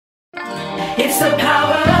the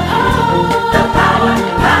power of hope. The power of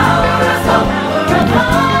hope. The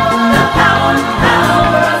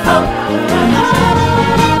power of hope.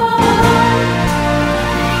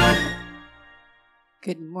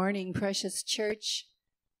 Good morning, precious church.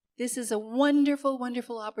 This is a wonderful,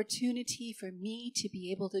 wonderful opportunity for me to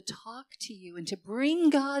be able to talk to you and to bring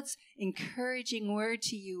God's encouraging word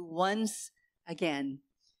to you once again.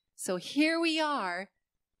 So here we are,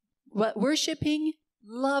 worshiping,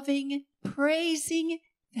 loving, praising,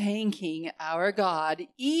 thanking our God.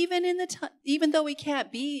 Even though we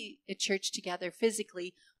can't be at church together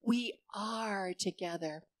physically, we are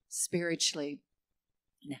together spiritually.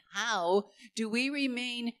 And how do we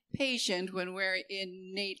remain patient when we're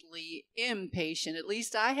innately impatient? At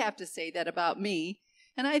least I have to say that about me.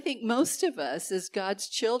 And I think most of us as God's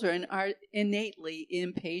children are innately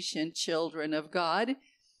impatient children of God.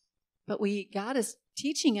 But God is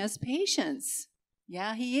teaching us patience.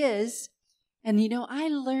 Yeah, He is. And I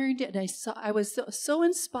learned and I was so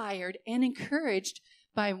inspired and encouraged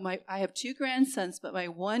by I have two grandsons, but my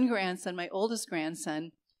one grandson, my oldest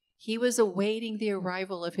grandson, he was awaiting the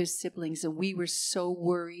arrival of his siblings, and we were so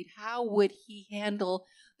worried. How would he handle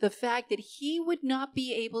the fact that he would not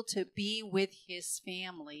be able to be with his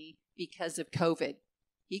family because of COVID?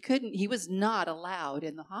 He was not allowed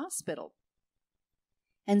in the hospital.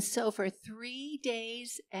 And so for 3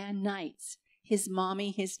 days and nights, his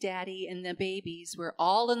mommy, his daddy, and the babies were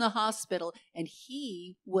all in the hospital, and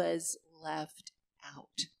he was left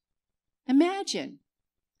out. Imagine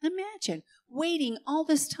waiting all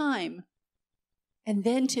this time and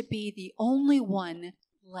then to be the only one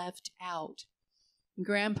left out.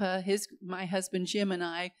 Grandpa, my husband Jim, and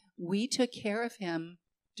I, we took care of him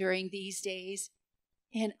during these days,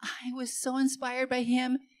 and I was so inspired by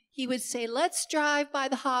him. He would say, "Let's drive by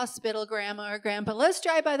the hospital, Grandma or Grandpa. Let's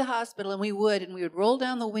drive by the hospital." And we would roll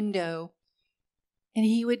down the window. And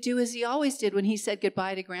he would do as he always did when he said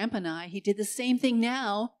goodbye to Grandpa and I. He did the same thing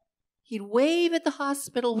now. He'd wave at the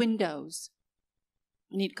hospital windows.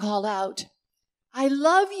 And he'd call out, "I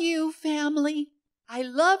love you, family. I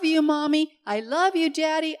love you, Mommy. I love you,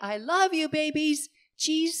 Daddy. I love you, babies.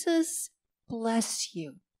 Jesus bless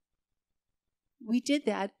you." We did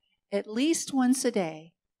that at least once a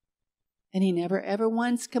day. And he never, ever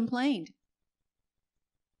once complained.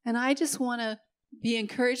 And I just want to be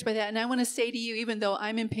encouraged by that. And I want to say to you, even though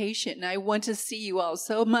I'm impatient and I want to see you all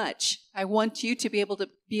so much, I want you to be able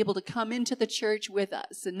to come into the church with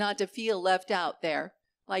us and not to feel left out there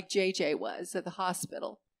like JJ was at the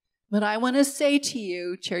hospital. But I want to say to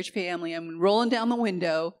you, church family, I'm rolling down the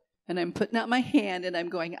window and I'm putting out my hand and I'm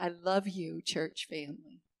going, "I love you, church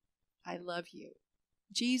family. I love you.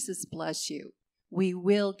 Jesus bless you. We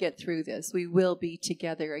will get through this. We will be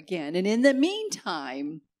together again. And in the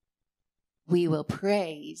meantime, we will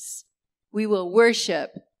praise. We will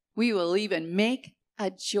worship. We will even make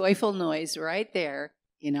a joyful noise right there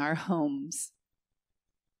in our homes.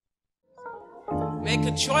 Make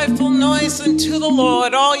a joyful noise unto the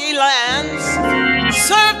Lord, all ye lands.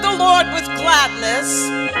 Serve the Lord with gladness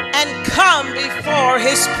and come before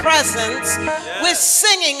His presence with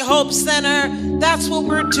singing, Hope Center. That's what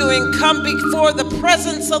we're doing. Come before the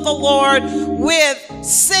presence of the Lord with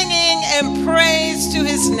singing and praise to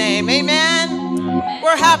His name. Amen.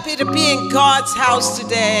 We're happy to be in God's house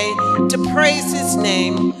today to praise His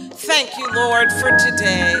name. Thank you, Lord, for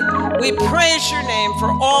today. We praise your name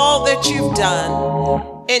for all that you've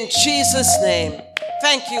done. In Jesus' name.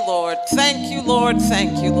 Thank you, Lord. Thank you, Lord.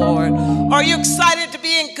 Thank you, Lord. Are you excited to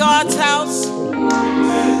be in God's house?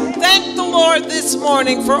 Thank the Lord this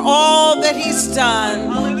morning for all that He's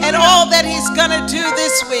done and all that He's going to do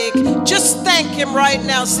this week. Just thank Him right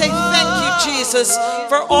now. Say thank you, Jesus,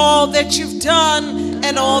 for all that you've done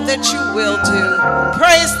and all that you will do.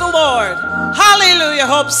 Praise the Lord. Hallelujah,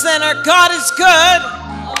 Hope Center. God is good.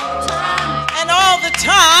 And all the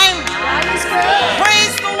time.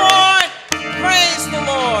 Praise the Lord. Praise the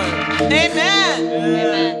Lord. Amen.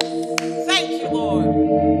 Amen. Thank you, Lord.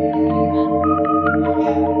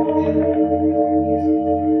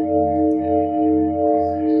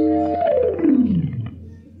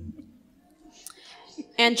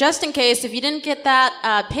 And just in case, if you didn't get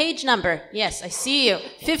that page number, yes, I see you,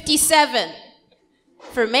 57,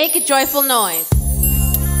 for Make a Joyful Noise.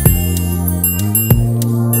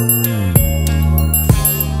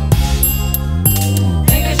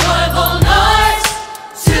 Make a joyful noise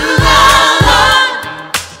to the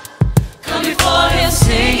Lord. Come before Him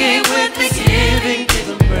singing with thanksgiving, give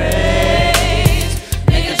Him praise.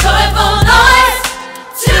 Make a joyful noise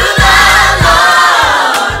to the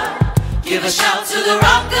Lord. Give a shout to the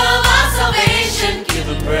rock of our salvation, give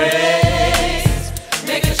Him praise.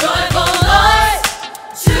 Make a joyful noise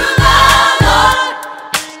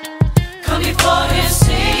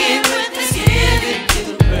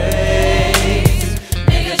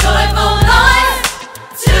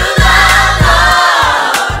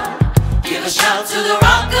shout to the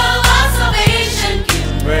rock of our salvation. Give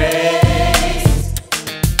him praise.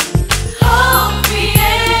 All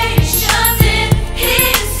creation's in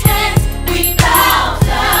his hands. We bow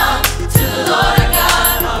down to the Lord our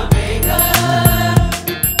God, our Maker.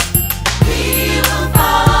 We will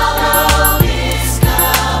follow his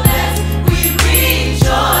commands. We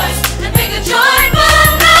rejoice and make a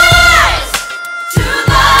joyful noise to the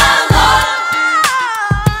Lord.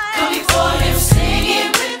 Come before him singing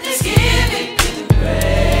with thanksgiving, give him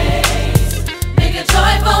praise. Make a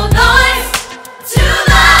joyful noise to the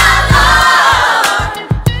Lord.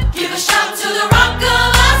 Give a shout to the rock of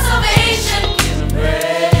our salvation, give him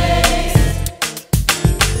praise.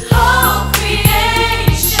 All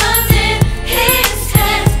creation's in his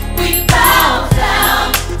hands. We bow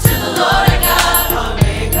down to the Lord our God, our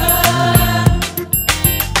Maker.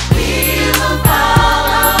 We will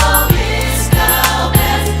follow his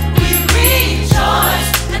commands. We rejoice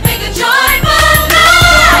and make a joyful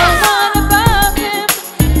noise. None above him,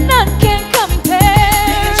 none can compare.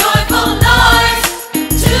 Make a joyful noise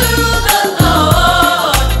to the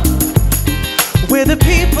Lord. We're the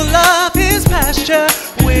people of his pasture.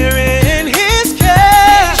 We're in his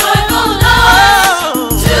care. Joyful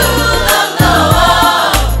noise to the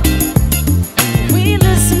Lord. We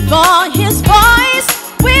listen for his voice.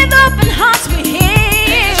 With open hearts we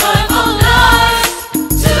hear. Joyful noise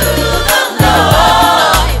to the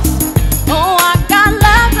Lord. Oh, our God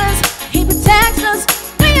loves us. He protects us.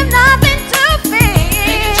 We have nothing to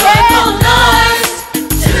fear. Joyful noise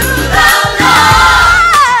to the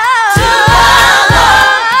Lord. To the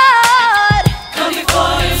Lord. Come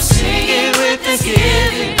before him singing with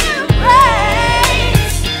thanksgiving, give him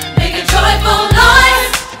praise. Make a joyful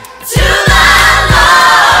noise to the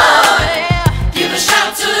Lord. Give a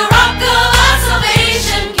shout to the rock of our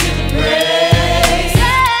salvation, give him praise.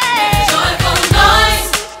 Make a joyful noise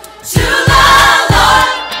to the Lord.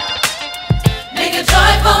 Make a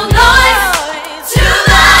joyful noise to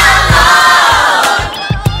the Lord.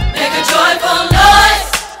 Make a joyful noise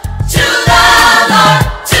to the Lord,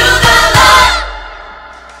 to the Lord.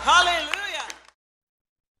 Hallelujah.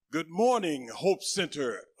 Good morning, Hope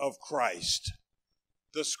Center of Christ.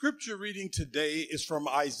 The scripture reading today is from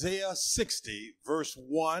Isaiah 60, verse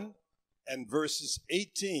 1 and verses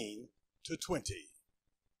 18 to 20.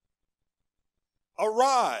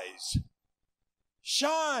 Arise,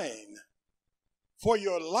 shine, for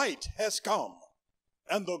your light has come,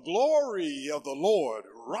 and the glory of the Lord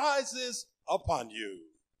rises upon you.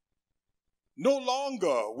 No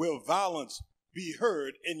longer will violence be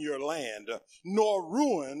heard in your land, nor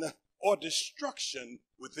ruin or destruction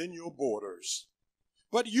within your borders.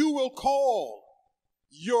 But you will call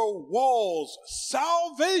your walls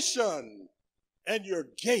salvation and your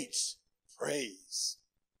gates praise.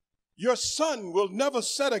 Your sun will never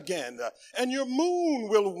set again, and your moon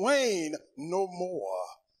will wane no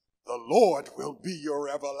more. The Lord will be your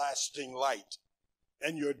everlasting light,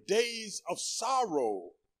 and your days of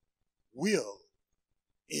sorrow will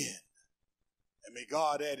end. And may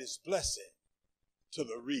God add his blessing to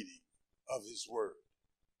the reading of his word.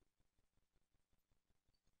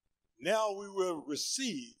 Now we will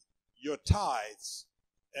receive your tithes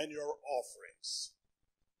and your offerings.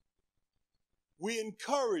 We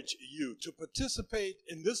encourage you to participate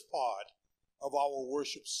in this part of our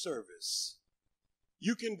worship service.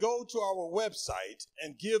 You can go to our website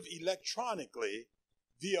and give electronically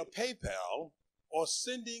via PayPal or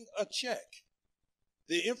sending a check.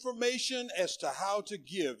 The information as to how to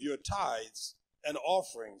give your tithes and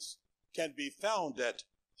offerings can be found at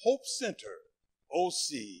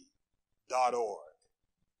hopecenteroc.org.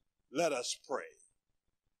 Let us pray.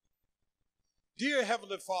 Dear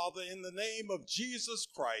Heavenly Father, in the name of Jesus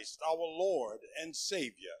Christ, our Lord and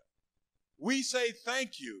Savior, we say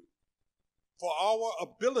thank you for our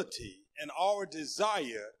ability and our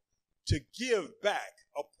desire to give back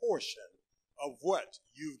a portion of what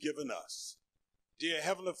you've given us. Dear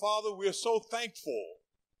Heavenly Father, we're so thankful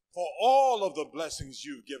for all of the blessings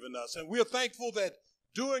you've given us, and we're thankful that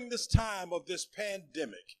during this time of this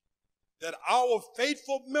pandemic, that our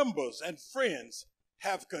faithful members and friends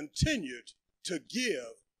have continued to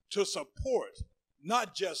give, to support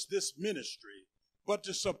not just this ministry, but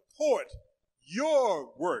to support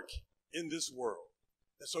your work in this world.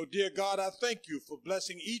 And so, dear God, I thank you for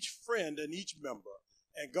blessing each friend and each member.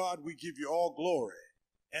 And God, we give you all glory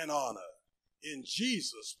and honor in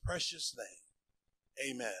Jesus' precious name.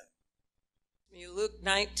 Amen. Luke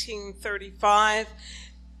 19:35.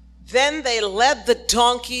 Then they led the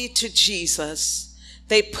donkey to Jesus.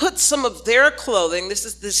 They put some of their clothing, this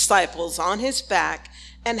is the disciples, on his back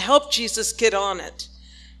and helped Jesus get on it.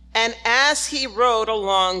 And as he rode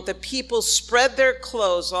along, the people spread their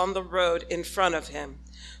clothes on the road in front of him.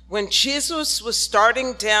 When Jesus was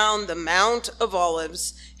starting down the Mount of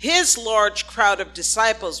Olives, his large crowd of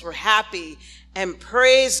disciples were happy and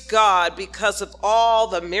praised God because of all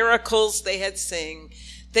the miracles they had seen.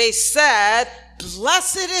 They said,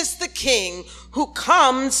 "Blessed is the King who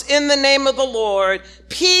comes in the name of the Lord,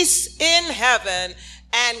 peace in heaven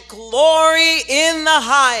and glory in the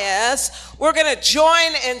highest." We're going to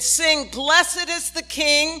join and sing "Blessed is the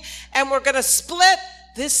King," and we're going to split.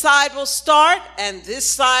 This side will start and this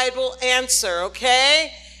side will answer,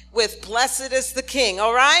 okay? With "Blessed is the King,"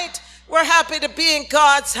 all right? We're happy to be in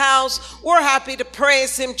God's house. We're happy to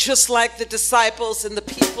praise him just like the disciples and the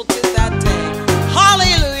people did that day.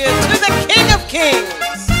 Hallelujah to the King of Kings.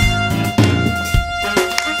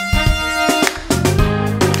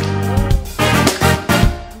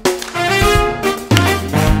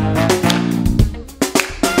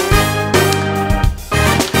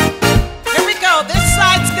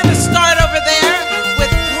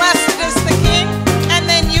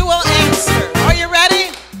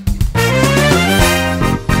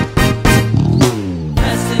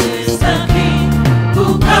 Blessed is the King who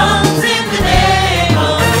comes in the name of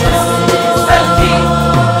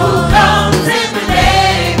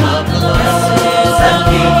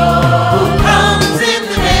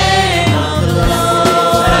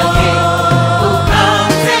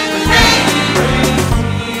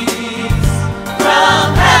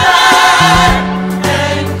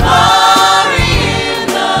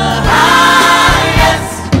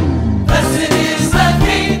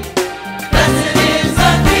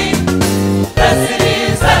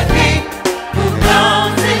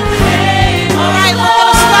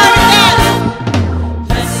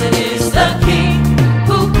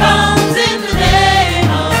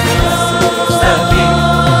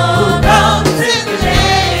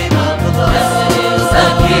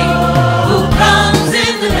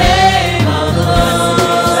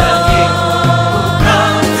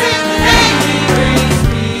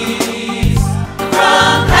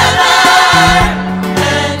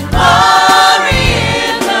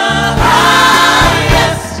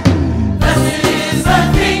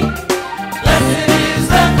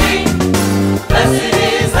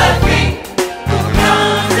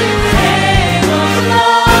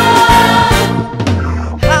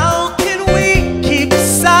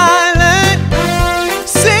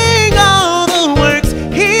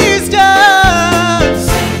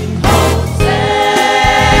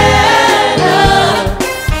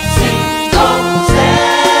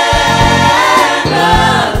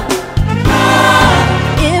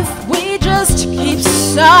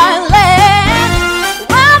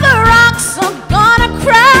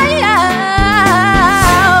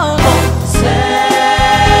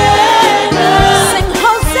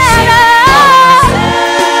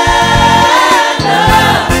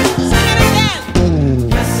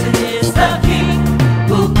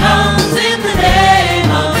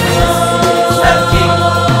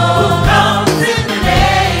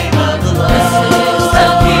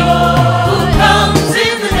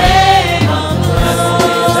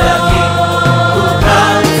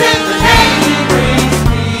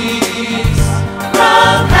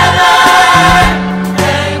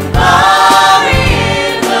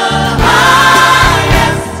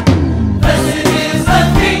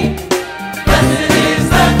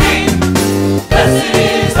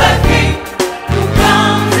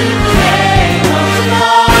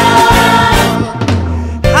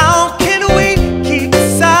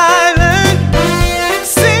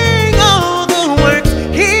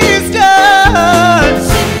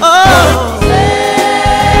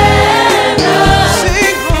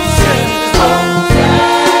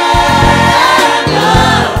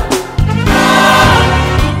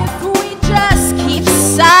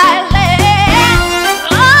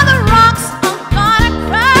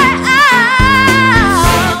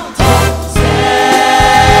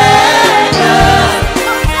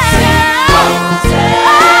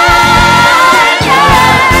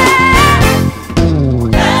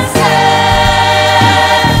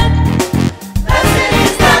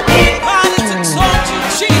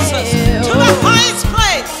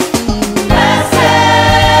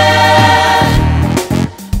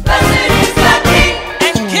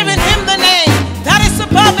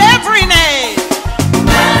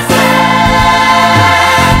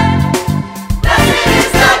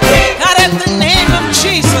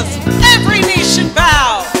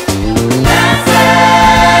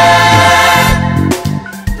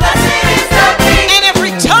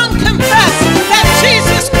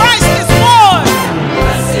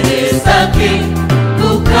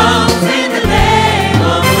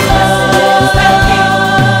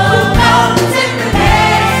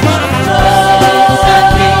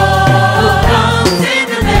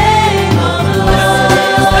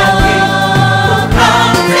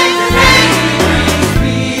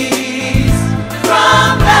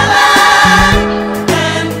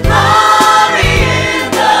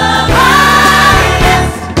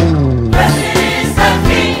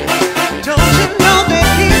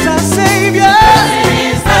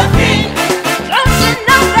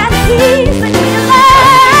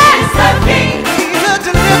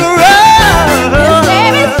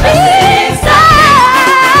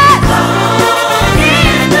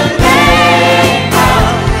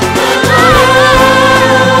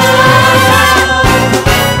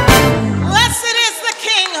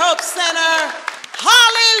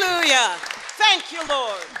Hallelujah. Thank you,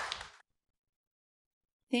 Lord.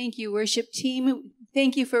 Thank you, worship team.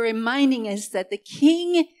 Thank you for reminding us that the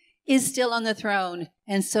King is still on the throne.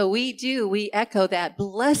 And so we echo that.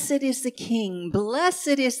 Blessed is the King.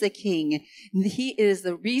 Blessed is the King. He is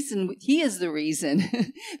the reason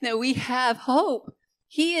that we have hope.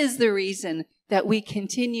 He is the reason that we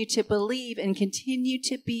continue to believe and continue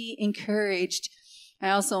to be encouraged.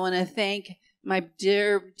 I also want to thank my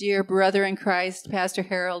dear, dear brother in Christ, Pastor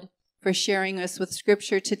Harold, for sharing us with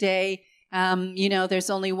scripture today. There's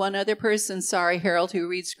only one other person, sorry, Harold, who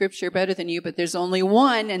reads scripture better than you, but there's only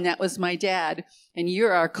one, and that was my dad. And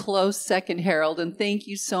you're our close second, Harold, and thank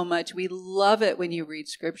you so much. We love it when you read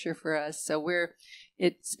scripture for us. So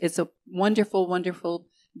it's a wonderful, wonderful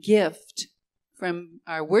gift from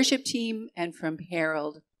our worship team and from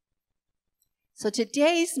Harold. So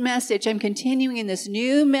today's message, I'm continuing in this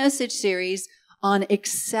new message series on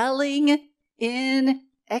excelling in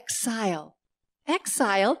exile.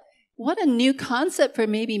 Exile. What a new concept for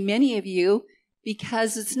maybe many of you,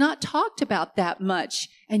 because it's not talked about that much.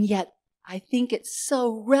 And yet I think it's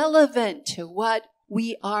so relevant to what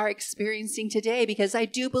we are experiencing today, because I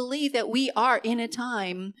do believe that we are in a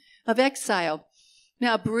time of exile.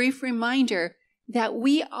 Now, a brief reminder that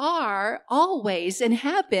we are always and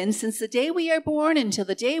have been since the day we are born until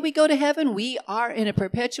the day we go to heaven, we are in a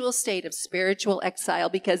perpetual state of spiritual exile,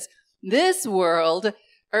 because this world,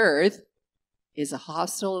 earth, is a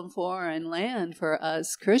hostile and foreign land for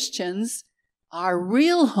us Christians. Our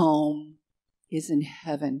real home is in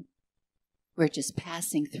heaven. We're just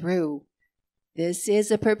passing through. This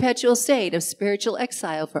is a perpetual state of spiritual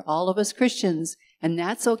exile for all of us Christians, and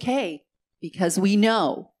that's okay, because we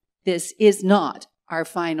know this is not our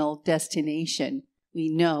final destination. We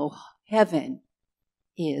know heaven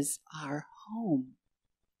is our home.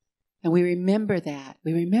 And we remember that.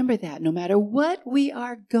 We remember that no matter what we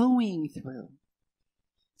are going through.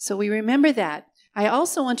 So we remember that. I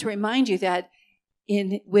also want to remind you that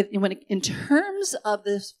in terms of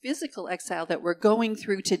this physical exile that we're going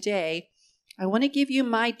through today, I want to give you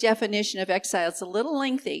my definition of exile. It's a little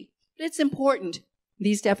lengthy, but it's important.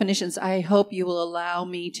 These definitions, I hope you will allow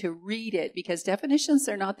me to read it, because definitions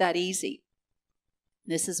are not that easy.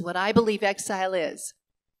 This is what I believe exile is.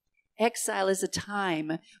 Exile is a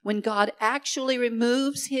time when God actually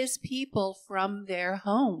removes his people from their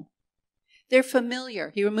home. They're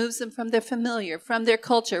familiar. He removes them from their familiar, from their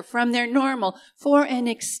culture, from their normal, for an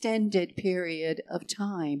extended period of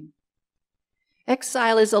time.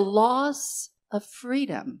 Exile is a loss of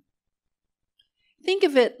freedom. Think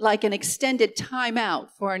of it like an extended timeout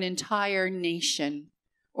for an entire nation,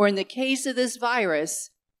 or in the case of this virus,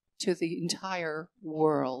 to the entire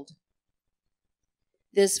world.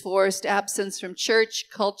 This forced absence from church,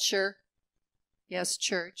 culture, yes,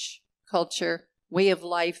 church, culture, way of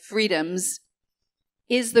life, freedoms,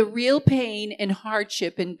 is the real pain and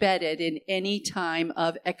hardship embedded in any time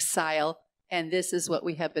of exile. And this is what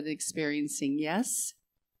we have been experiencing, yes?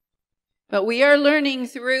 But we are learning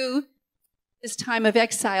through this time of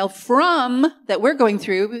exile that we're going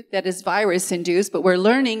through, that is virus-induced, but we're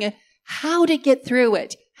learning how to get through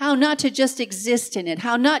it, how not to just exist in it,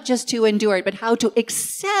 how not just to endure it, but how to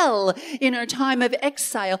excel in our time of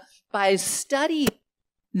exile by studying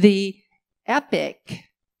the epic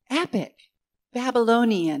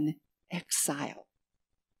Babylonian exile.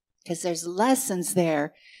 Because there's lessons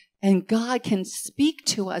there, and God can speak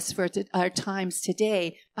to us for our times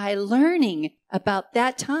today by learning about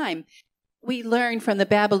that time. We learn from the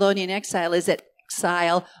Babylonian exile is that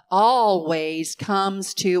exile always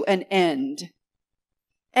comes to an end.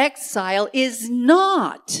 Exile is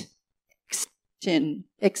not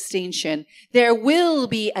extinction. There will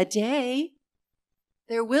be a day,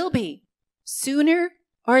 there will be, sooner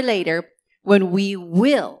or later, when we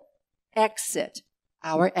will exit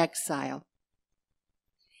our exile.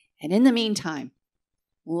 And in the meantime,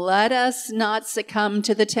 let us not succumb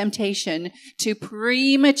to the temptation to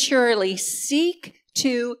prematurely seek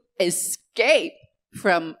to escape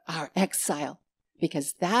from our exile,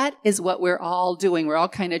 because that is what we're all doing. We're all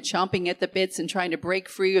kind of chomping at the bits and trying to break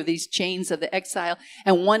free of these chains of the exile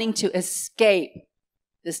and wanting to escape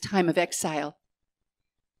this time of exile.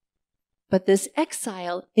 But this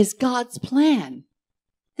exile is God's plan.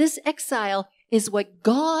 This exile is what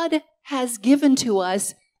God has given to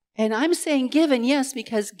us. And I'm saying given, yes,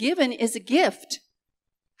 because given is a gift.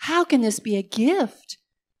 How can this be a gift?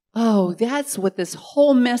 Oh, that's what this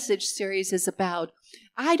whole message series is about.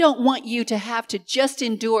 I don't want you to have to just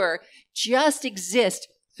endure, just exist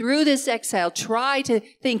through this exile, try to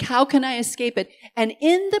think, how can I escape it? And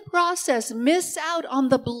in the process, miss out on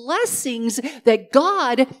the blessings that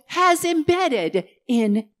God has embedded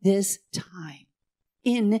in this time,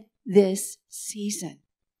 in this season.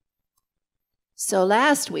 So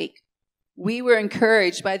last week, we were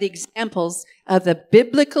encouraged by the examples of the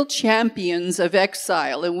biblical champions of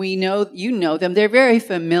exile. And you know them. They're very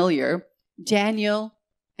familiar. Daniel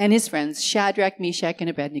and his friends, Shadrach, Meshach, and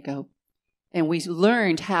Abednego. And we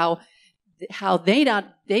learned how they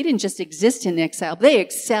didn't just exist in exile, they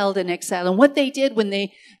excelled in exile. And what they did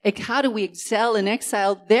how do we excel in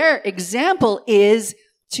exile? Their example is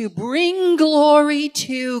to bring glory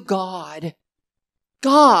to God.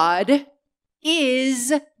 God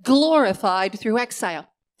is glorified through exile.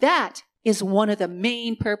 That is one of the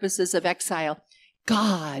main purposes of exile.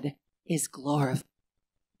 God is glorified.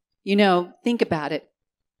 Think about it.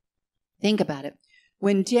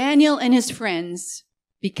 When Daniel and his friends,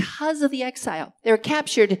 because of the exile, they were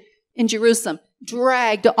captured in Jerusalem,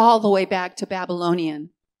 dragged all the way back to Babylonian.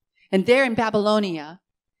 And there in Babylonia,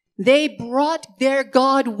 they brought their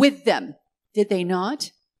God with them. Did they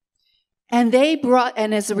not? And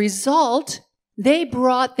as a result, they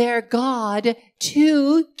brought their God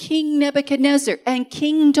to King Nebuchadnezzar and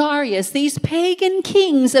King Darius. These pagan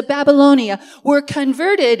kings of Babylonia were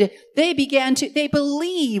converted. They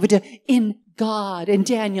believed in God and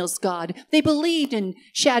Daniel's God. They believed in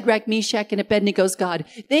Shadrach, Meshach, and Abednego's God.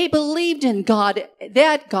 They believed in God,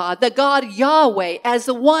 the God Yahweh, as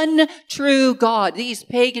the one true God. These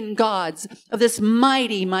pagan gods of this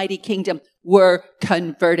mighty, mighty kingdom were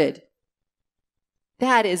converted.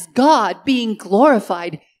 That is God being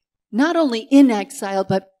glorified, not only in exile,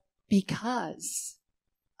 but because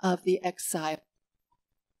of the exile.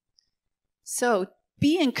 So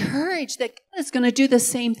be encouraged that God is going to do the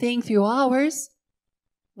same thing through ours.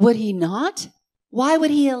 Would he not? Why would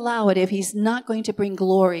he allow it if he's not going to bring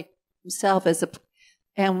glory himself it's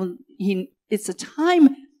a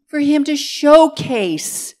time for him to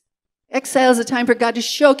showcase. Exile is a time for God to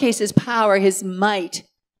showcase his power, his might,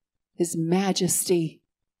 his majesty,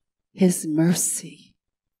 his mercy.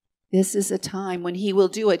 This is a time when he will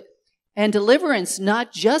do it. And deliverance,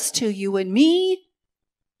 not just to you and me,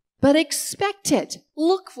 but expect it.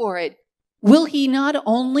 Look for it. Will he not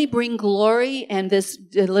only bring glory and this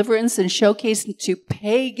deliverance and showcase to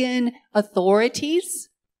pagan authorities,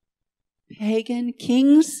 pagan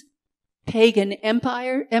kings, pagan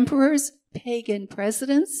emperors, pagan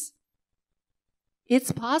presidents?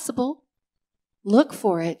 It's possible. Look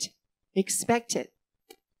for it. Expect it.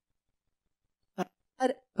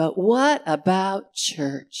 But what about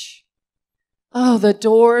church? Oh, the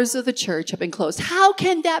doors of the church have been closed. How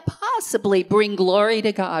can that possibly bring glory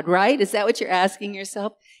to God, right? Is that what you're asking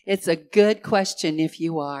yourself? It's a good question if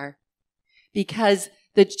you are. Because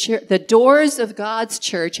the doors of God's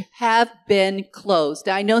church have been closed.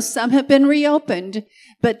 I know some have been reopened,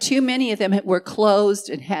 but too many of them were closed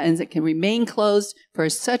and it can remain closed for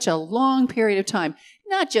such a long period of time.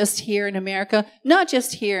 Not just here in America, not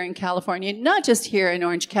just here in California, not just here in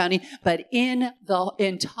Orange County, but in the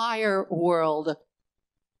entire world.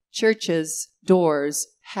 Churches' doors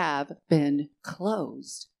have been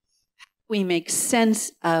closed. We make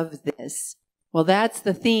sense of this. Well, that's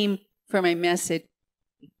the theme for my message.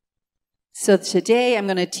 So today I'm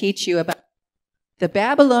going to teach you about the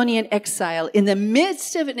Babylonian exile. In the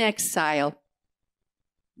midst of an exile,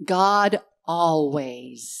 God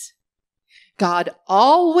always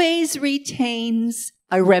retains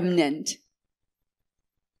a remnant.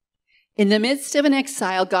 In the midst of an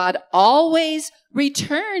exile, God always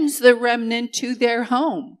returns the remnant to their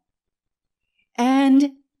home.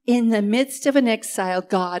 And in the midst of an exile,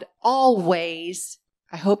 God always,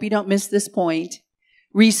 I hope you don't miss this point,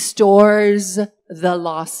 restores the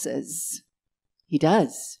losses. He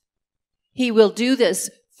does. He will do this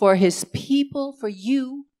for his people, for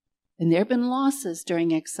you. And there have been losses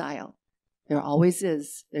during exile. There always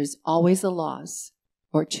is. There's always a loss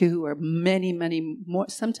or two or many, many more,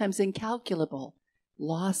 sometimes incalculable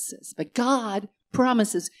losses. But God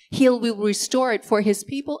promises he will restore it for his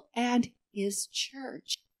people and his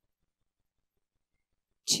church.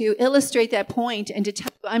 To illustrate that point and to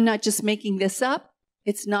tell you I'm not just making this up.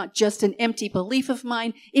 It's not just an empty belief of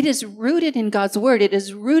mine. It is rooted in God's word. It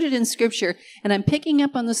is rooted in Scripture. And I'm picking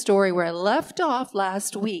up on the story where I left off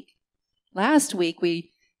last week. Last week,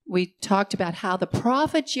 we talked about how the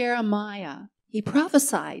prophet Jeremiah, he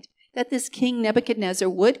prophesied that this king Nebuchadnezzar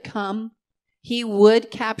would come. He would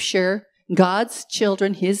capture God's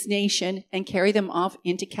children, his nation, and carry them off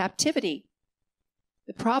into captivity.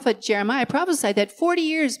 The prophet Jeremiah prophesied that 40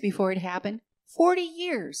 years before it happened. 40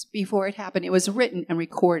 years before it happened. It was written and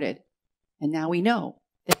recorded. And now we know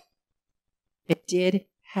that it did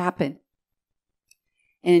happen.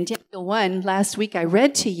 And in Daniel 1, last week I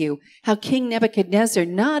read to you how King Nebuchadnezzar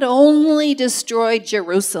not only destroyed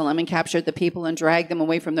Jerusalem and captured the people and dragged them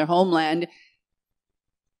away from their homeland.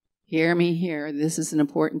 Hear me here. This is an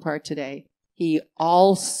important part today. He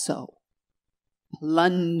also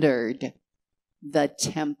plundered the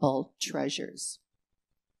temple treasures.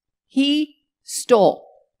 He stole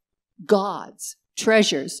God's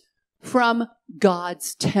treasures from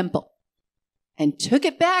God's temple and took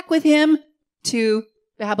it back with him to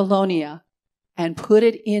Babylonia and put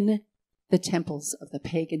it in the temples of the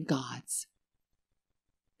pagan gods.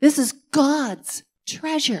 This is God's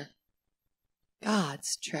treasure.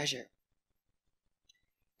 God's treasure.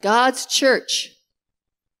 God's church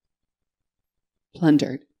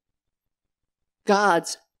plundered.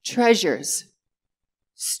 God's treasures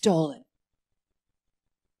stolen.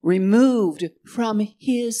 Removed from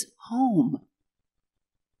his home.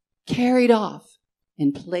 Carried off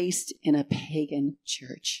and placed in a pagan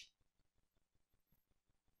church.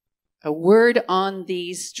 A word on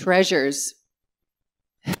these treasures.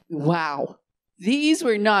 Wow. These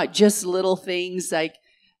were not just little things like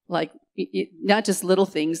not just little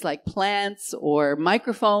things like plants or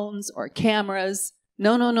microphones or cameras.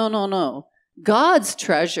 No. God's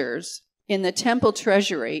treasures in the temple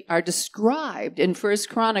treasury are described in 1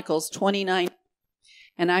 Chronicles 29.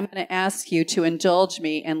 And I'm going to ask you to indulge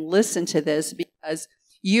me and listen to this because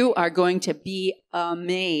you are going to be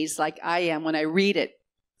amazed like I am when I read it.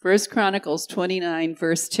 1 Chronicles 29,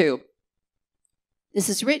 verse 2. This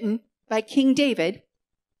is written by King David,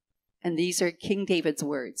 and these are King David's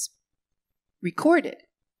words, recorded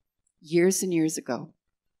years and years ago.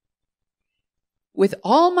 With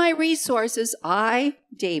all my resources, I,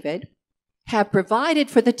 David, have provided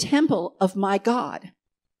for the temple of my God,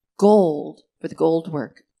 gold for the gold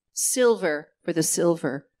work, silver for the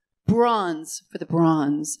silver, bronze for the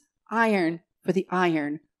bronze, iron for the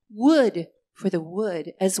iron, wood for the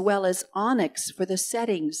wood, as well as onyx for the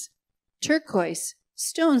settings, turquoise,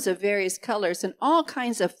 stones of various colors, and all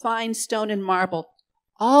kinds of fine stone and marble.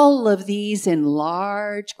 All of these in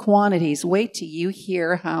large quantities. Wait till you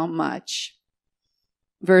hear how much.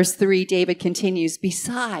 Verse 3, David continues,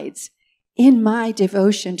 besides, in my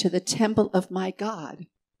devotion to the temple of my God,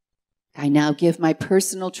 I now give my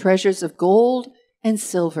personal treasures of gold and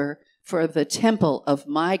silver for the temple of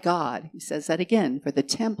my God. He says that again, for the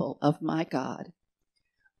temple of my God.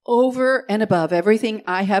 Over and above everything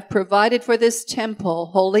I have provided for this temple,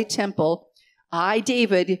 holy temple, I,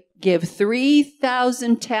 David, give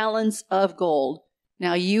 3,000 talents of gold.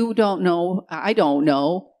 Now, you don't know, I don't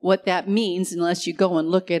know what that means unless you go and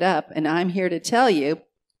look it up. And I'm here to tell you,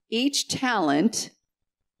 each talent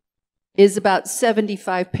is about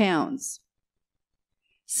 75 pounds.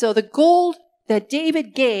 So the gold that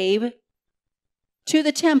David gave to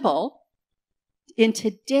the temple in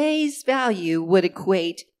today's value would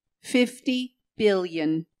equate $50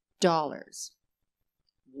 billion.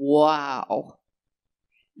 Wow.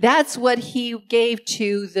 That's what he gave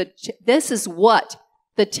to this is what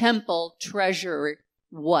the temple treasure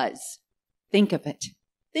was. Think of it.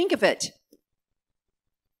 Think of it.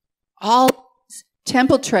 All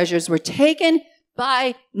temple treasures were taken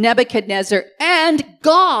by Nebuchadnezzar, and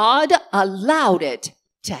God allowed it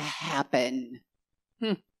to happen.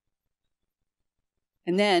 And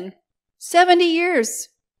then 70 years,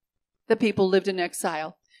 the people lived in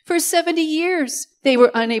exile. For 70 years, they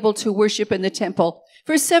were unable to worship in the temple.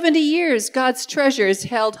 For 70 years, God's treasures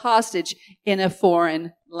held hostage in a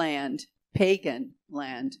foreign land, pagan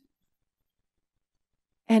land.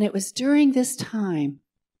 And it was during this time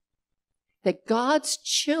that God's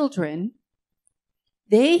children,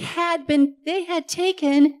 they had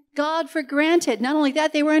taken God for granted. Not only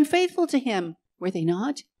that, they were unfaithful to him. Were they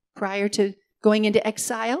not? Prior to going into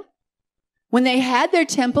exile? When they had their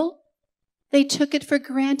temple, they took it for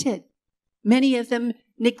granted. Many of them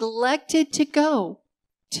neglected to go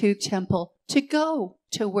to temple, to go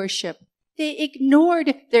to worship. They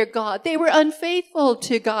ignored their God. They were unfaithful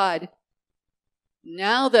to God.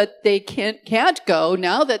 Now that they can't go,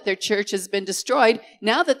 now that their church has been destroyed,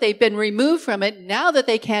 now that they've been removed from it, now that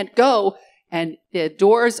they can't go, and the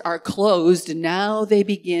doors are closed, now they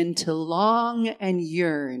begin to long and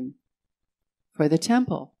yearn for the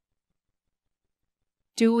temple.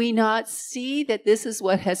 Do we not see that this is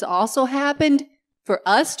what has also happened for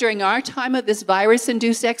us during our time of this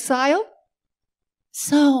virus-induced exile?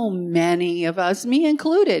 So many of us, me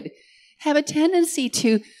included, have a tendency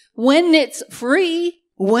to, when it's free,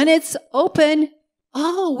 when it's open,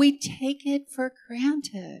 we take it for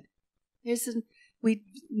granted. We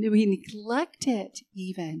neglect it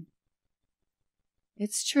even.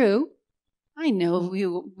 It's true. I know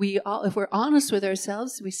we all, if we're honest with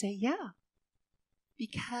ourselves, we say, yeah,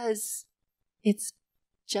 because it's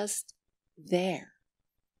just there.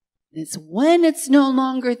 It's when it's no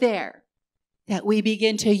longer there that we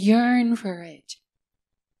begin to yearn for it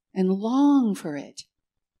and long for it.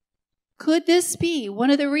 Could this be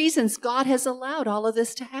one of the reasons God has allowed all of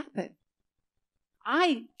this to happen?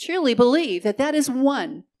 I truly believe that that is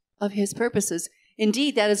one of his purposes.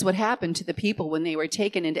 Indeed, that is what happened to the people when they were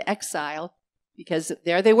taken into exile, because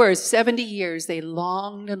there they were, 70 years. They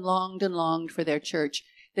longed and longed and longed for their church.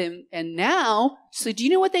 And now, so do you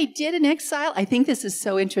know what they did in exile? I think this is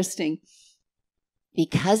so interesting.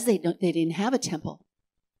 Because they didn't have a temple.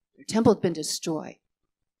 Their temple had been destroyed.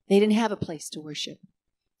 They didn't have a place to worship.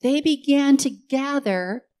 They began to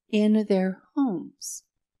gather in their homes.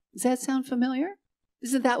 Does that sound familiar?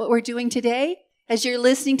 Isn't that what we're doing today? As you're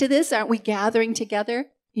listening to this, aren't we gathering together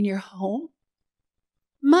in your home?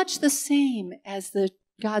 Much the same as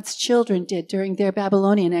God's children did during their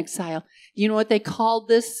Babylonian exile. You know what they called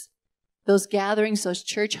those gatherings, those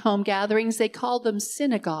church home gatherings? They called them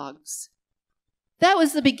synagogues. That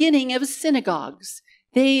was the beginning of synagogues.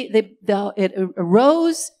 It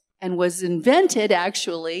arose and was invented,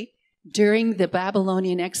 actually, during the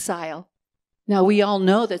Babylonian exile. Now, we all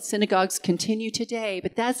know that synagogues continue today,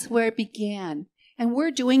 but that's where it began. And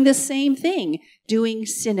we're doing the same thing, doing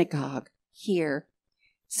synagogue here.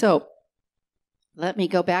 So, let me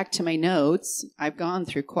go back to my notes. I've gone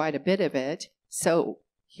through quite a bit of it. So,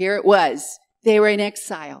 here it was. They were in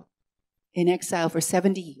exile for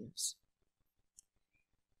 70 years.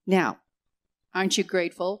 Now, aren't you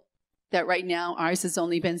grateful that right now ours has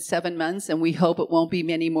only been 7 months, and we hope it won't be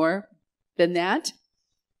many more than that?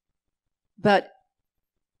 But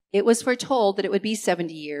it was foretold that it would be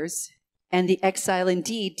 70 years, and the exile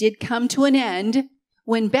indeed did come to an end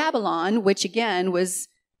when Babylon, which again was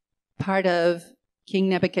part of King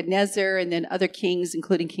Nebuchadnezzar and then other kings,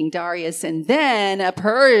 including King Darius, and then a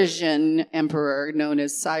Persian emperor known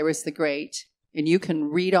as Cyrus the Great, and you can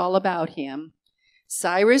read all about him.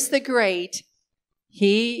 Cyrus the Great,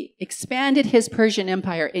 he expanded his Persian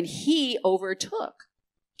empire, and he overtook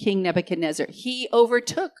King Nebuchadnezzar. He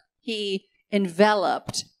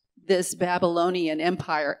enveloped this Babylonian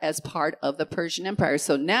empire as part of the Persian empire.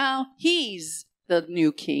 So now he's the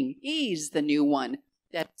new king. He's the new one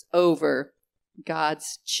that's over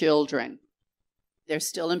God's children. They're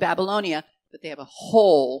still in Babylonia, but they have a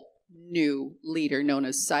whole new leader known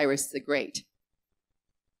as Cyrus the Great.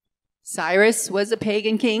 Cyrus was a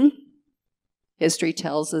pagan king. History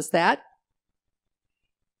tells us that.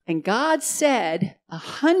 And God said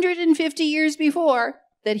 150 years before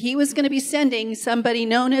that he was going to be sending somebody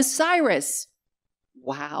known as Cyrus.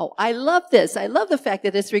 Wow, I love this. I love the fact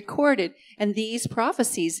that it's recorded. And these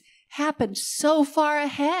prophecies happened so far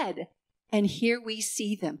ahead. And here we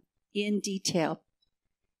see them in detail.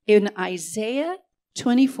 In Isaiah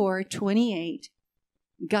 24:28,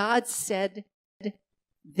 God said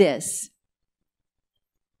this.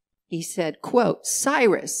 He said, quote,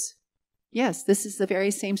 Cyrus. Yes, this is the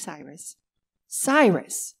very same Cyrus.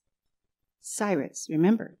 Cyrus,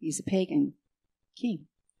 remember, he's a pagan king.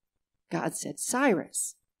 God said,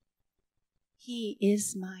 Cyrus, he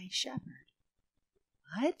is my shepherd.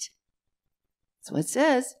 What? That's what it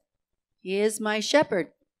says. He is my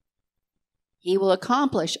shepherd. He will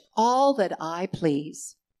accomplish all that I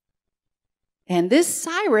please. And this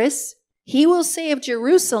Cyrus, he will say of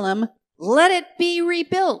Jerusalem, let it be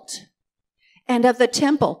rebuilt. And of the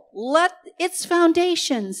temple, let its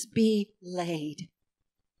foundations be laid.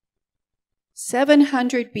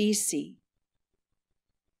 700 BC,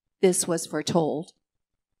 this was foretold.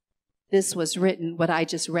 This was written, what I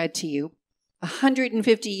just read to you,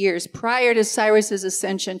 150 years prior to Cyrus's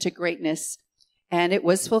ascension to greatness. And it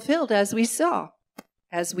was fulfilled as we saw,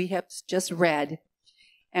 as we have just read.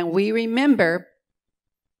 And we remember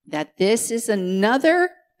that this is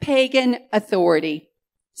another pagan authority,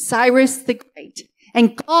 Cyrus the Great.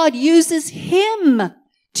 And God uses him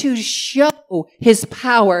to show his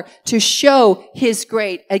power, to show his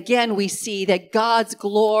great. Again, we see that God's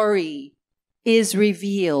glory is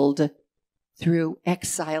revealed through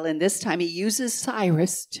exile. And this time he uses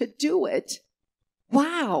Cyrus to do it.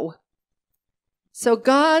 Wow. So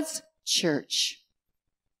God's church,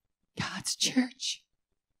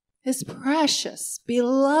 his precious,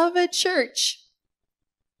 beloved church,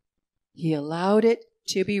 he allowed it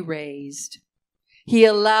to be raised. He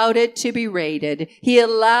allowed it to be raided. He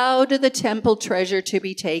allowed the temple treasure to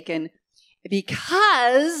be taken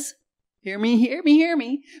because Hear me, hear me, hear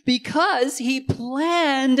me. Because he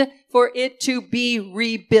planned for it to be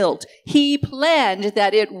rebuilt. He planned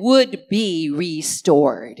that it would be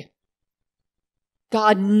restored.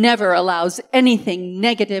 God never allows anything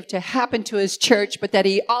negative to happen to his church, but that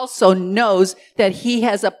he also knows that he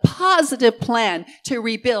has a positive plan to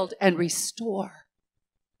rebuild and restore.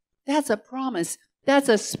 That's a promise. That's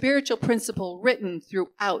a spiritual principle written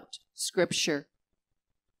throughout Scripture.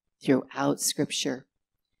 Throughout Scripture.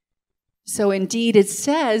 So indeed it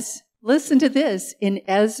says, listen to this, in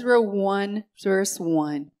Ezra 1, verse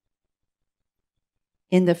 1.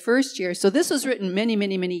 In the first year, so this was written many,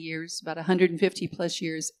 many, many years, about 150 plus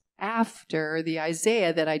years after the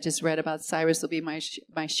Isaiah that I just read about. Cyrus will be my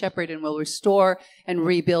shepherd and will restore and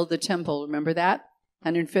rebuild the temple. Remember that?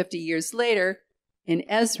 150 years later, in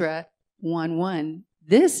Ezra 1:1,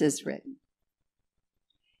 this is written.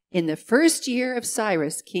 In the first year of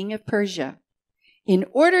Cyrus, king of Persia, in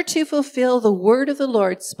order to fulfill the word of the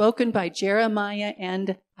Lord spoken by Jeremiah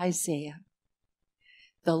and Isaiah,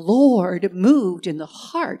 the Lord moved in the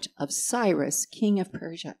heart of Cyrus, king of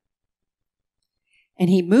Persia.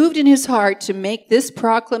 And he moved in his heart to make this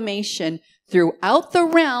proclamation throughout the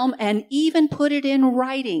realm and even put it in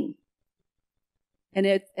writing.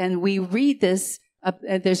 And we read this,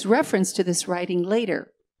 there's reference to this writing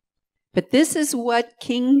later. But this is what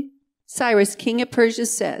King Cyrus, king of Persia,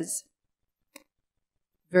 says.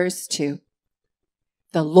 Verse 2.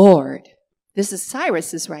 The Lord, this is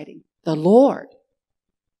Cyrus's writing, the Lord.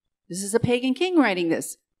 This is a pagan king writing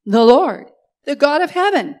this. The Lord, the God of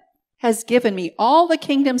heaven, has given me all the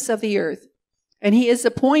kingdoms of the earth, and he has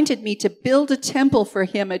appointed me to build a temple for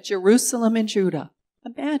him at Jerusalem and Judah.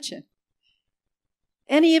 Imagine.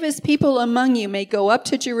 Any of his people among you may go up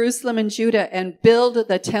to Jerusalem and Judah and build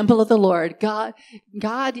the temple of the Lord. God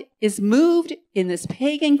is moved in this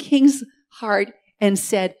pagan king's heart and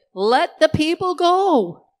said, let the people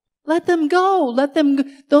go. Let them go. Let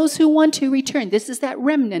them, those who want to return. This is that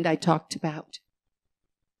remnant I talked about.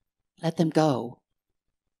 Let them go.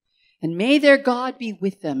 And may their God be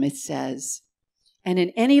with them, it says. And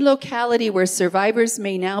in any locality where survivors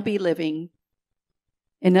may now be living,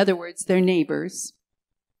 in other words, their neighbors,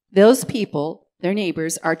 those people, their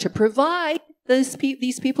neighbors, are to provide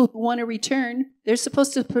these people who want to return. They're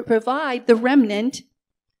supposed to provide the remnant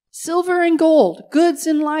silver and gold, goods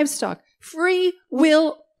and livestock, free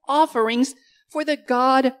will offerings for the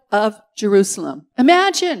God of Jerusalem.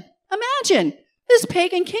 Imagine, this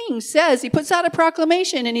pagan king says, he puts out a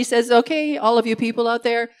proclamation and he says, okay, all of you people out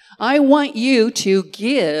there, I want you to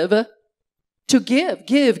give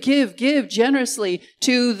generously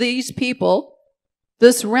to these people,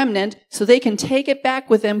 this remnant, so they can take it back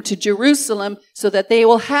with them to Jerusalem so that they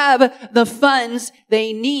will have the funds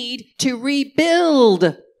they need to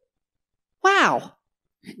rebuild. Wow.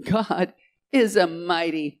 God is a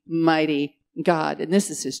mighty, mighty God. And this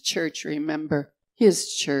is his church, remember.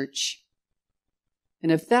 His church.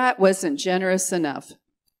 And if that wasn't generous enough,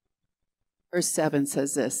 verse 7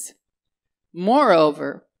 says this.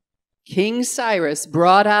 Moreover, King Cyrus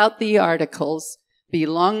brought out the articles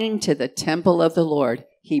belonging to the temple of the Lord.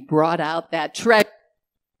 He brought out that treasure.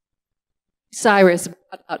 Cyrus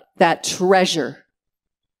brought out that treasure.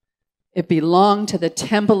 It belonged to the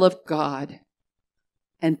temple of God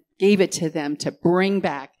and gave it to them to bring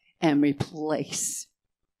back and replace.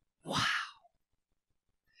 Wow.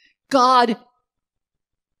 God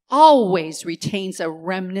always retains a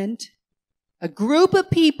remnant, a group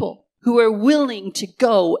of people who are willing to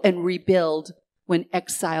go and rebuild when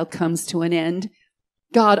exile comes to an end.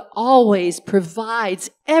 God always provides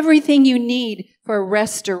everything you need for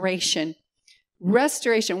restoration.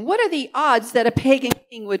 Restoration. What are the odds that a pagan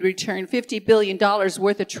king would return $50 billion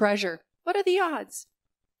worth of treasure? What are the odds?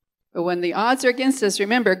 But when the odds are against us,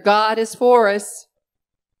 remember, God is for us.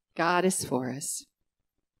 God is for us.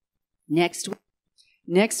 Next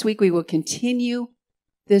week we will continue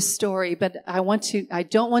this story, but I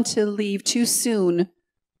don't want to leave too soon.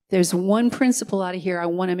 There's one principle out of here I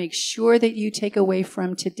want to make sure that you take away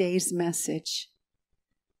from today's message.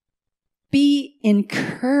 Be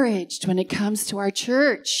encouraged when it comes to our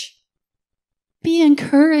church. Be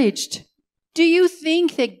encouraged. Do you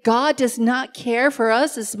think that God does not care for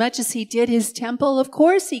us as much as he did his temple? Of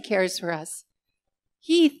course he cares for us.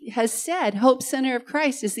 He has said, Hope Center of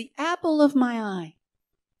Christ is the apple of my eye.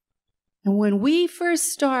 And when we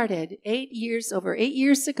first started over 8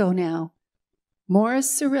 years ago now,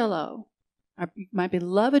 Morris Cirillo, my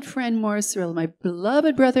beloved friend Morris Cirillo, my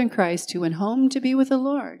beloved brother in Christ who went home to be with the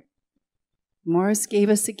Lord, Morris gave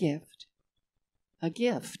us a gift. A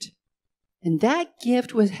gift. And that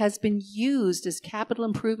gift has been used as capital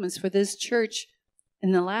improvements for this church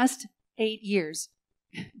in the last 8 years.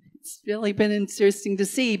 It's really been interesting to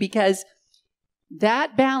see because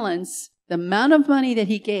that balance, the amount of money that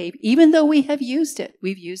he gave, even though we have used it,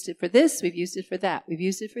 we've used it for this, we've used it for that, we've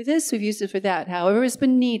used it for this, we've used it for that, however it's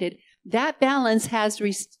been needed, that balance has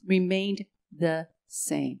remained the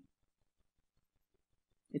same.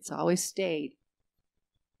 It's always stayed.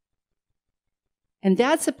 And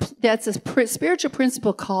that's a spiritual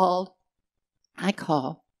principle I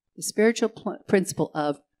call the spiritual principle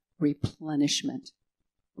of replenishment.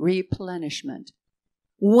 Replenishment.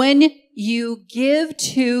 When you give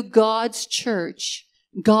to God's church,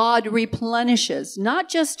 God replenishes, not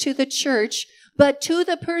just to the church, but to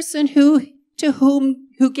the person who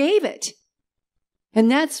gave it. And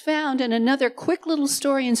that's found in another quick little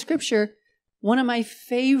story in Scripture, one of my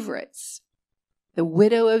favorites, the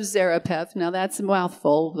widow of Zarephath. Now that's a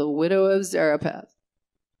mouthful, the widow of Zarephath.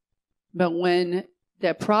 But when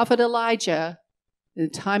the prophet Elijah, in the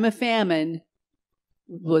time of famine,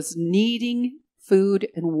 was needing food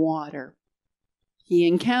and water, he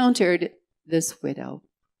encountered this widow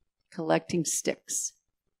collecting sticks.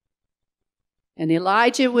 And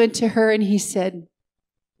Elijah went to her and he said,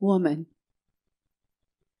 "Woman,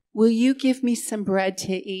 will you give me some bread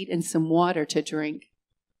to eat and some water to drink?"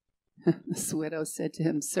 This widow said to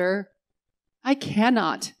him, "Sir, I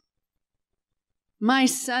cannot. My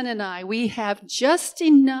son and I, we have just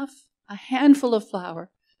enough, a handful of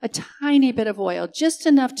flour, a tiny bit of oil, just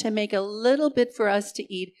enough to make a little bit for us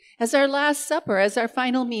to eat as our last supper, as our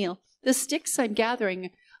final meal. The sticks I'm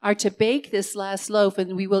gathering are to bake this last loaf,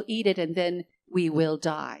 and we will eat it, and then we will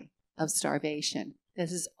die of starvation.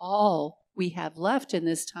 This is all we have left in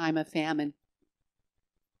this time of famine."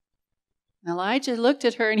 Elijah looked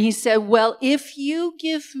at her and he said, "Well, if you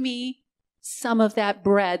give me some of that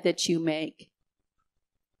bread that you make,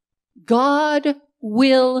 God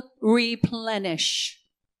will replenish.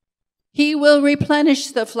 He will replenish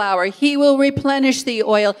the flour. He will replenish the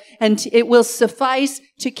oil, and it will suffice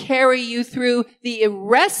to carry you through the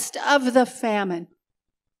rest of the famine."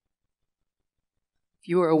 If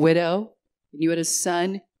you were a widow and you had a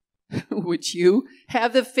son, would you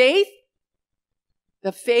have the faith?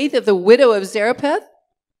 The faith of the widow of Zarephath?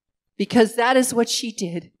 Because that is what she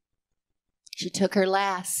did. She took her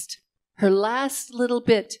last little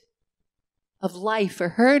bit of life for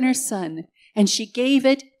her and her son, and she gave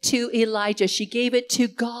it to Elijah. She gave it to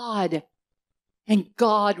God. And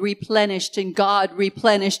God replenished, and God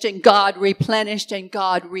replenished, and God replenished, and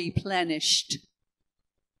God replenished.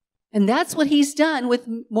 And that's what he's done with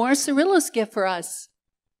Morris Cirillo's gift for us.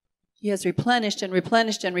 He has replenished and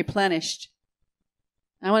replenished and replenished.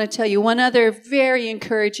 I want to tell you one other very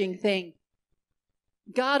encouraging thing.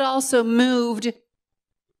 God also moved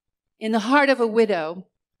in the heart of a widow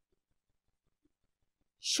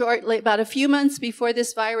shortly, about a few months before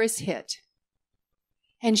this virus hit.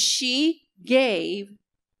 And she gave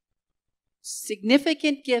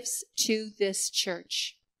significant gifts to this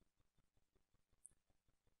church.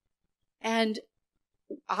 And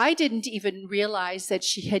I didn't even realize that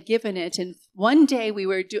she had given it. And one day we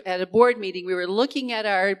were at a board meeting, we were looking at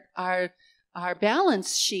our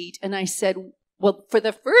balance sheet, and I said, well, for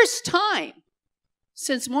the first time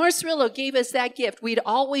since Morris Cirillo gave us that gift, we'd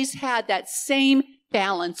always had that same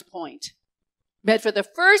balance point. But for the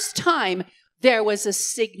first time, there was a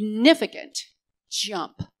significant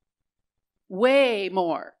jump, way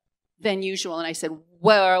more than usual. And I said,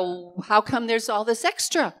 well, how come there's all this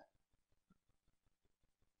extra?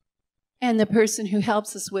 And the person who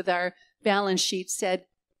helps us with our balance sheet said,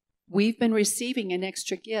 we've been receiving an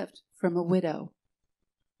extra gift from a widow.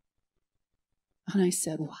 And I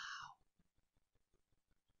said, wow.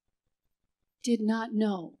 Did not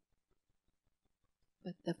know.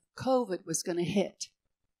 But the COVID was going to hit.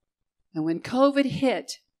 And when COVID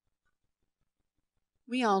hit,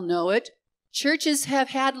 we all know it, churches have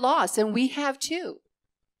had loss, and we have too.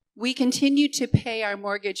 We continued to pay our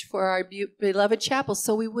mortgage for our beloved chapel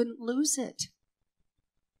so we wouldn't lose it.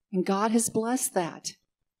 And God has blessed that.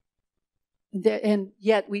 And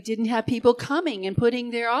yet we didn't have people coming and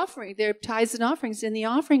putting their tithes and offerings in the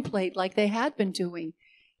offering plate like they had been doing.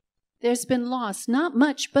 There's been loss, not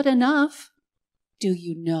much, but enough. Do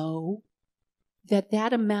you know that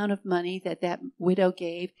that amount of money that that widow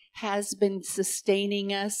gave has been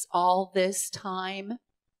sustaining us all this time?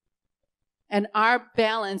 And our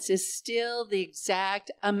balance is still the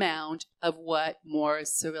exact amount of what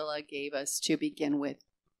Morris Cirillo gave us to begin with.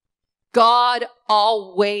 God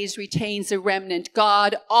always retains a remnant.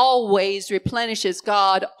 God always replenishes.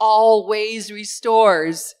 God always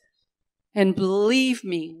restores. And believe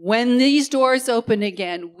me, when these doors open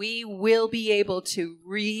again, we will be able to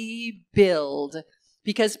rebuild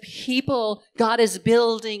because people, God is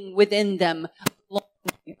building within them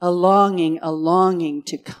a longing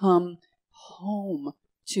to come home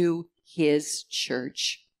to his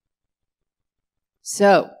church.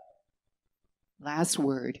 So, last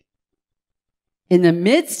word. In the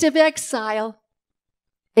midst of exile,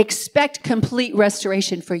 expect complete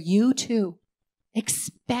restoration for you too.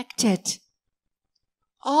 Expect it.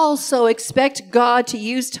 Also expect God to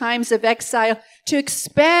use times of exile to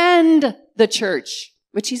expand the church,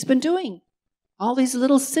 which he's been doing. All these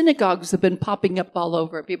little synagogues have been popping up all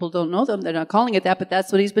over. People don't know them. They're not calling it that, but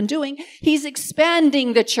that's what he's been doing. He's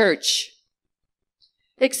expanding the church.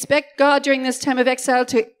 Expect God during this time of exile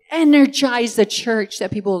to energize the church,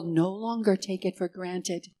 that people will no longer take it for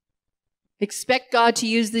granted. Expect God to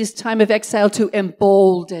use this time of exile to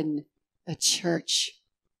embolden the church,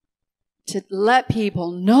 to let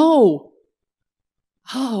people know,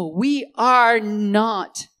 oh, we are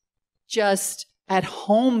not just at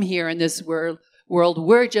home here in this world.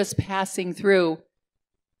 We're just passing through.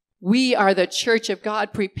 We are the church of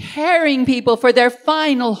God, preparing people for their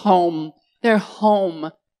final home, their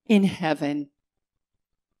home in heaven.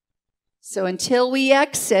 So until we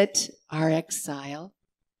exit our exile,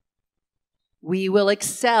 we will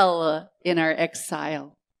excel in our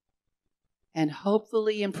exile. And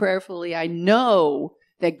hopefully and prayerfully, I know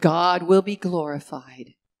that God will be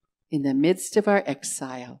glorified in the midst of our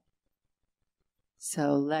exile.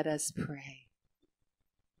 So let us pray.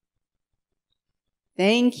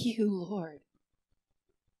 Thank you, Lord.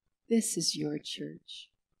 This is your church.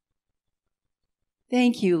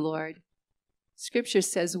 Thank you, Lord. Scripture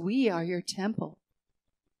says we are your temple.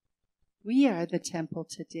 We are the temple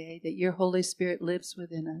today, that your Holy Spirit lives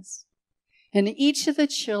within us. And each of the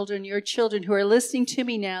children, your children who are listening to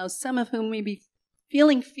me now, some of whom may be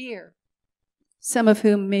feeling fear, some of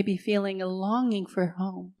whom may be feeling a longing for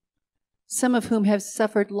home, some of whom have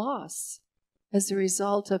suffered loss as a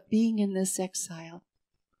result of being in this exile.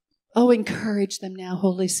 Oh, encourage them now,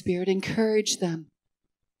 Holy Spirit. Encourage them.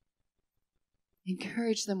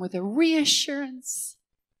 Encourage them with a reassurance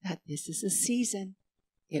that this is a season.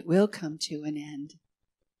 It will come to an end.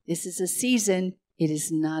 This is a season. It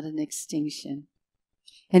is not an extinction.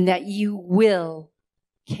 And that you will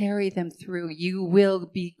carry them through. You will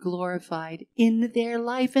be glorified in their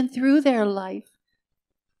life and through their life.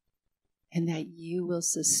 And that you will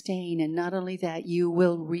sustain. And not only that, you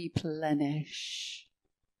will replenish.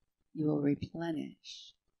 You will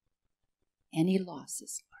replenish any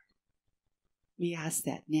losses, Lord. We ask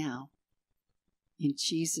that now. In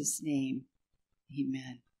Jesus' name,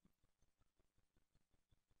 amen.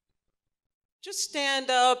 Just stand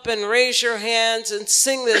up and raise your hands and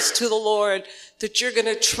sing this to the Lord, that you're going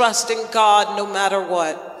to trust in God no matter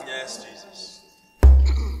what. Yes, Jesus.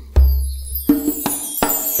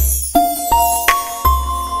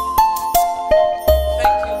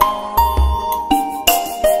 Thank you.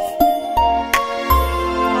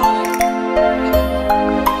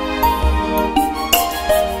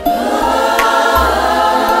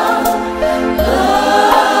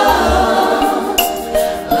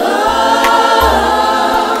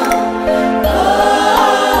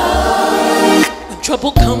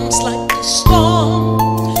 Trouble comes like a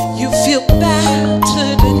storm,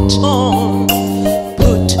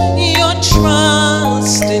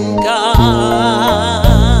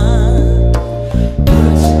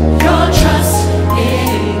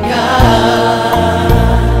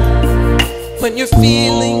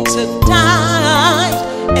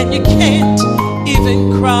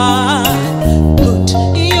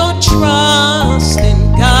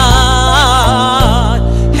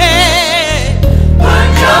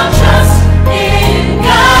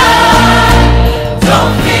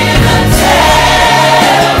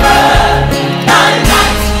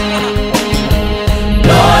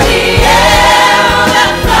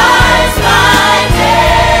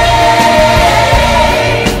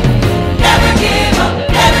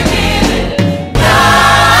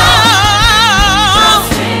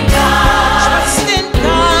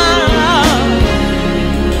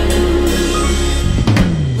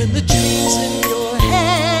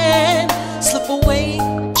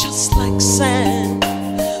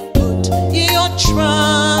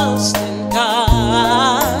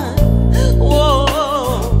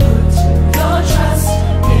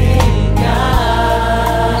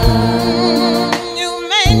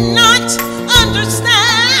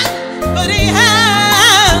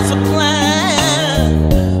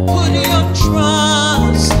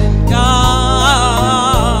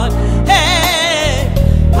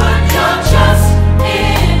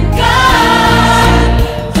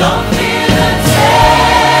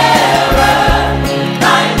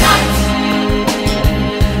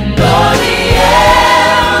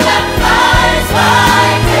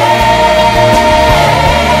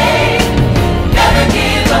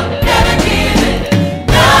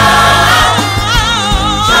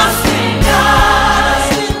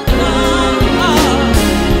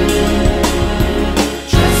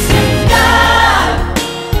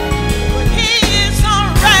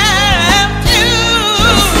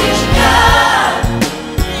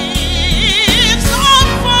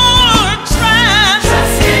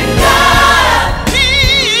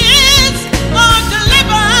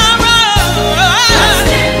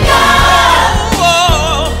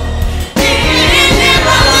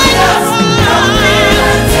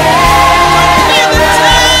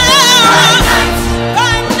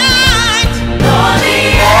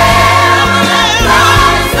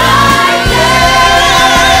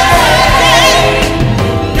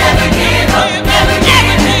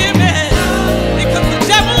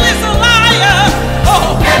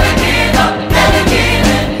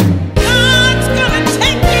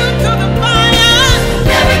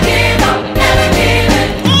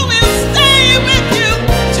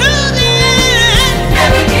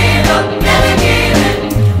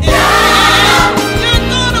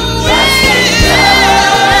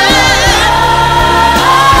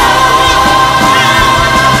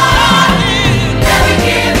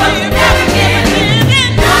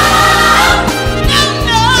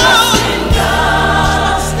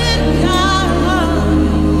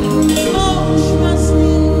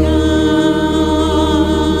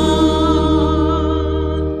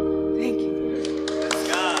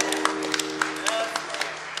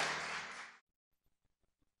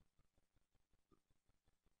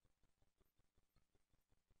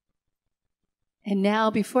 And now,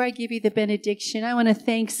 before I give you the benediction, I want to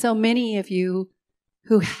thank so many of you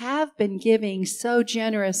who have been giving so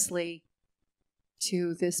generously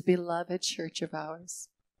to this beloved church of ours.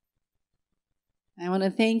 I want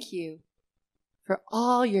to thank you for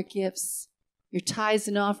all your gifts, your tithes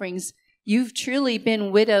and offerings. You've truly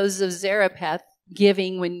been widows of Zarephath,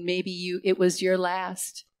 giving when maybe it was your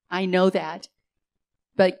last. I know that.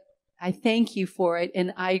 But I thank you for it,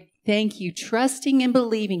 and I thank you trusting and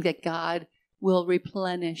believing that God will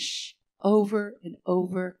replenish over and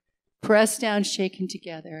over, pressed down, shaken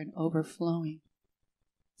together, and overflowing.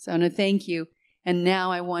 So I want to thank you. And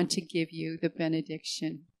now I want to give you the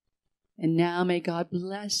benediction. And now may God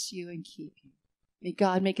bless you and keep you. May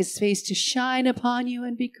God make his face to shine upon you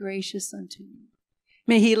and be gracious unto you.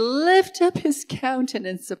 May he lift up his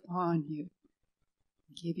countenance upon you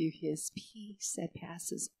and give you his peace that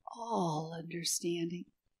passes all understanding.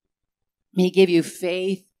 May he give you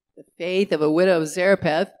faith, the faith of a widow of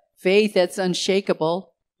Zarephath, faith that's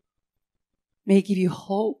unshakable. May he give you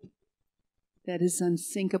hope that is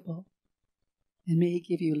unsinkable. And may he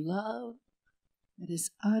give you love that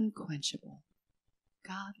is unquenchable.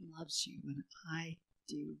 God loves you, and I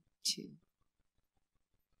do too.